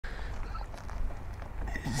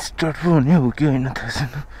Start पो हुने हो कि होइन थाहा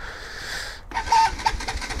छैन।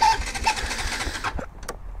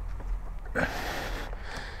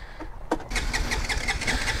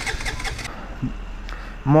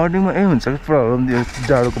 मर्निङमा हुन्छ कि प्रब्लम दियो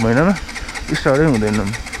जाडोको महिनामा स्टार्टै हुँदैन।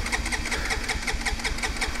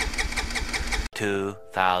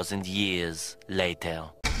 2000 years later.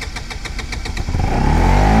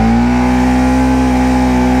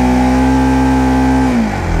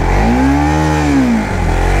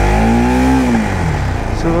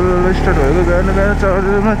 स्टार्ट भएको गाना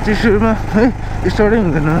चार्जरमा चिसोमा है स्टार्टै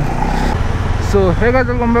हुँदैन। So hey guys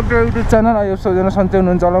welcome back to YouTube channel. I hope सबैजना सन्चै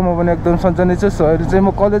हुनुहुन्छ होला। म पनि एकदम सन्चै नै छु। सो अहिले चाहिँ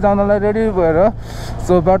म कलेज जानलाई रेडी भएर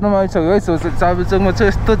सो बाटोमा आइसक्यो है। सो चाबी चौकमा चाहिँ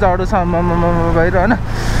यस्तो जाडो छ आमामा बाहिर होइन।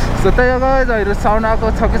 सो त्यही हो गाइज अहिले साउन्ड आएको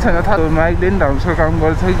छ कि छैन थाहा। माइकले पनि राम्रोसँग काम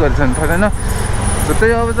गर्छ कि गरेको छैन थाहा छैन। सो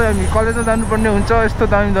त्यही अब चाहिँ हामी कलेजमा जानुपर्ने हुन्छ। यस्तो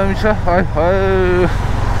दामी दामी छ है है।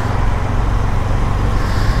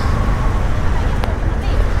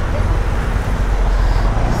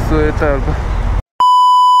 सो यताहरूको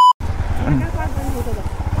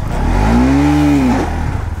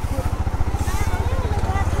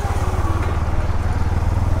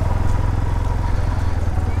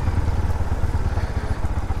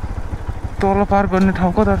तल पार गर्ने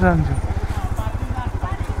ठाउँ कता जान्छ?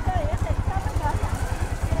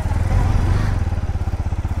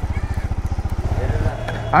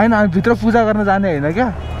 होइन हामी भित्र पूजा गर्न जाने होइन क्या,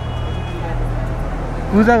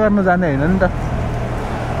 पूजा गर्न जाने होइन नि त।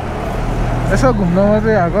 यसो घुम्न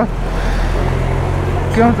मात्रै आएको।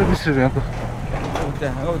 के आउँछ 20 रुपियाँको?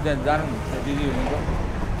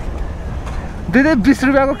 दिदी 20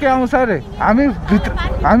 रुपियाँको के आउँछ अरे? हामी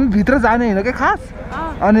भित्र जाने होइन क्या खास।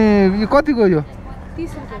 अनि यो कतिको यो?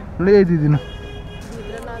 30 रुपियाँ। ल यही दिदिनु।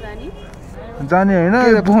 जाने होइन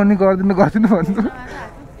बोनी गरिदिनु भन्नु।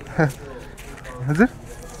 हजुर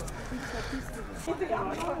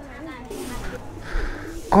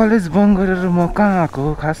कलेज बन्द गरेर म कहाँ आएको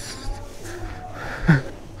हो खास?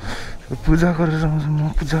 पूजा गरेर आउँछु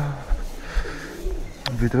म। पूजा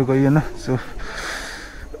भित्र गइएन। सो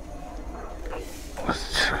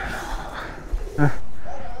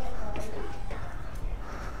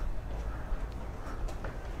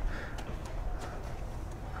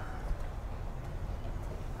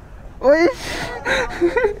ओइ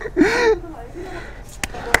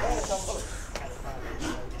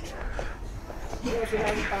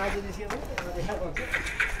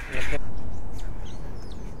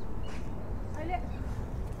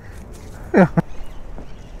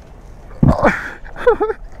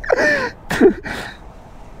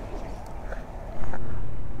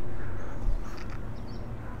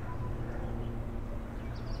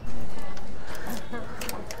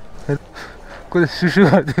कसले सुसु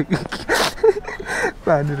गर्दै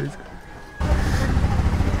पानी रहेछ।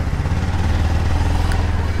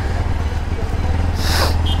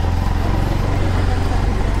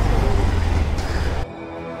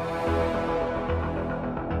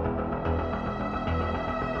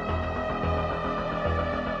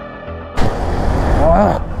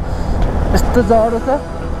 यस्तो जाडो छ।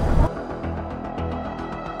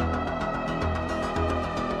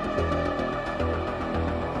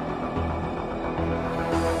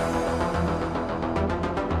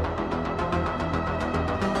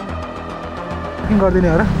 गरिदिने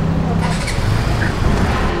हो र?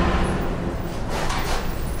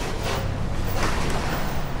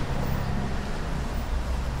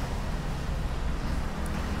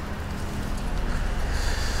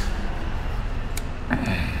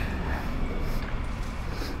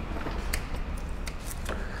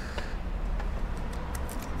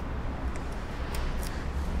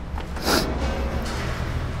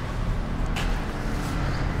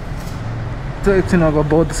 एकछिन अब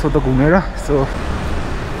बौद्ध सौध घुमेर। सो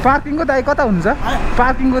पार्किङको दाइ कता हुन्छ?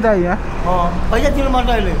 पार्किङको दाइ यहाँ पैसा तिर्नुपर्छ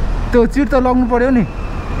अहिले। त्यो चिट त लग्नु पर्यो नि।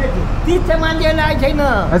 चिट चाहिँ मान्छेले आइ छैन।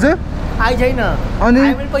 हजुर आइ छैन। अनि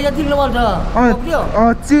पैसा तिर्नुपर्छ।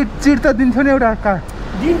 चिट त दिन्थ्यो नि एउटा कार।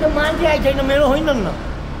 दिन मान्छे आइ छैन, मेरो होइन न।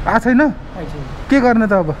 आ छैन? के गर्ने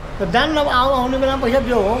त अब? जान्न अब आउने बेलामा पैसा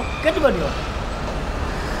दियो हो। कति बज्यो?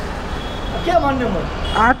 के भन्ने म?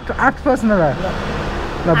 8 बज्न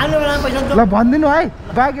ल भनिदिनु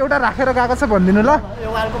है। ब्याग एउटा राखेर गएको छ भनिदिनु ल।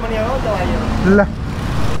 ल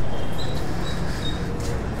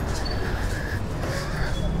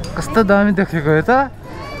कस्तो दामी देखेको हो त।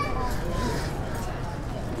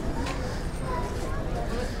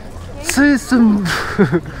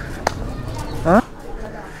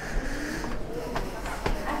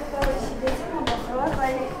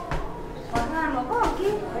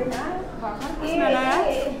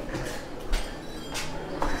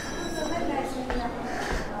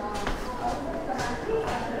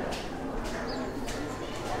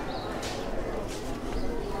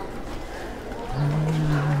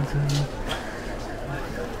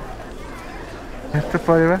 त्यो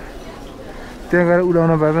परिवार त्यहाँ गएर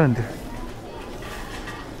उडाउन पाए पनि हुन्थ्यो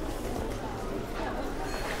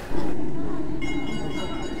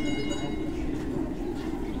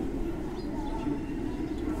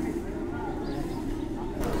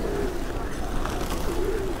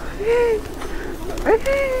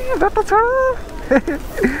Data छ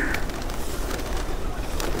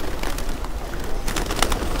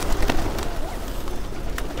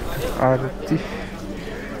आरती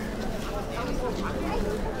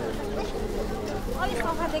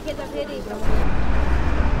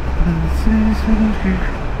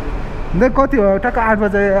देख कति हो टक्क 8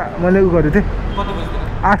 बजे मैले उ गरेको थिएँ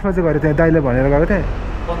 8 बजे गरेको थिएँ दाइले भनेर गएको थिएँ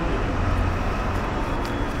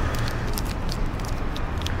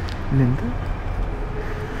लिन्छ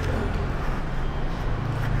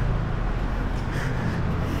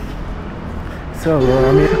सो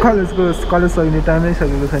हामी कलेज सकिने टाइमै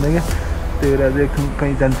सकेको छैन क्या त्यही भएर चाहिँ एकछिन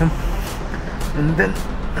कहीँ जान्छौँ एन्ड देन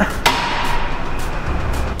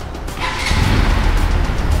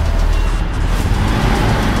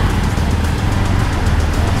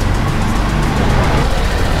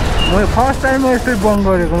म फर्स्ट टाइम यस्तै बङ्क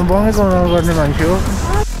गरेको बङ्कै गर्ने मान्छे हो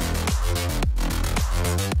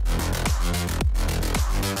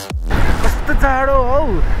कस्तो जाडो हौ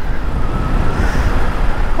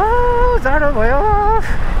जाडो भयो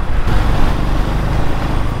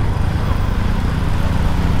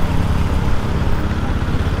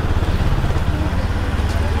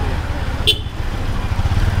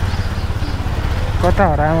कता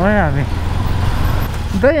हरायौँ है हामी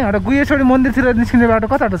दाइ यहाँबाट गुहेश्वरी मन्दिरतिर निस्किने बाटो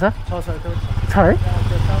कताबाट छ है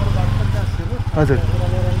हजुर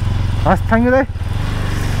हस् थ्याङ्क यू दाइ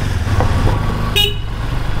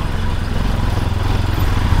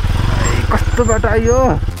कस्तो बाटो आयो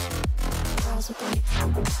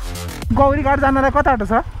गौरी घाट जानलाई कता बाटो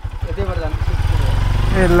छ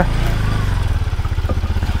ए ल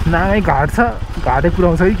नामै घाट छ घाटै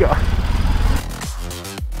पुऱ्याउँछ है क्या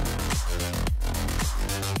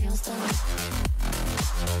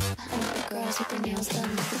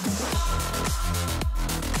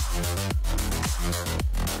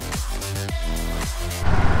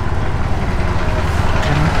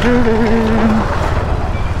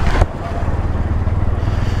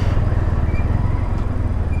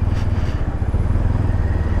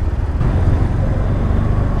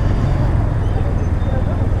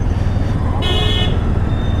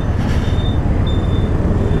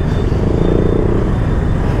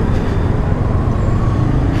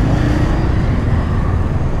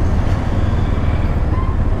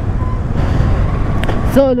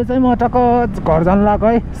सो अहिले चाहिँ म टक्क घर जानु लाग्यो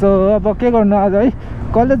है सो अब के गर्नु आज है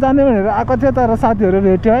कलेज जाने भनेर आएको थियो तर साथीहरू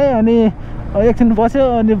भेट्यो है अनि एकछिन बस्यो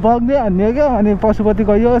अनि बग्ने हान्यो क्या अनि पशुपति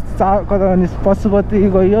गयो अनि पशुपति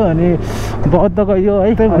गयो अनि बौद्ध गयो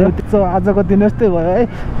है त्यही भएर सो आजको दिन यस्तै भयो है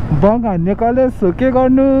बङ्क हान्ने कलेज के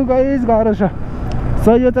गर्नु गइस गाह्रो छ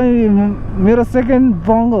सो यो चाहिँ मेरो सेकेन्ड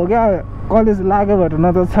बङ्क हो क्या कलेज लाग्यो भनेर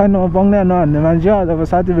न त छैन बङ्क नै नहान्ने मान्छे आजको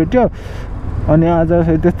साथी भेट्यो अनि आज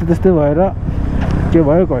त्यस्तै भएर के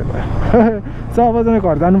भयो गयो सो अब चाहिँ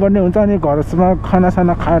घर जानुपर्ने हुन्छ अनि घरमा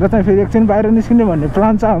खानासाना खाएर चाहिँ फेरि एकछिन बाहिर निस्किने भन्ने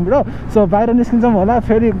प्लान छ हाम्रो सो बाहिर निस्किन्छौँ होला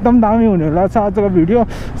फेरि एकदम दामी हुने होला छ आजको भिडियो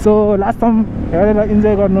सो लास्टसम्म हेरेर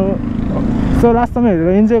इन्जोय गर्नु हेरेर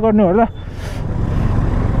इन्जोय गर्नु होला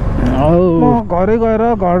म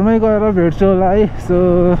घरमै गएर भेट्छु होला है सो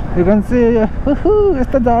एकान चाहिँ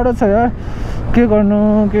यस्तो जाडो छ यार के गर्नु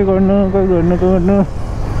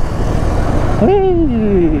है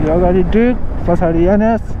अगाडि ड्रिक पछाडि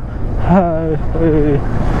यानेस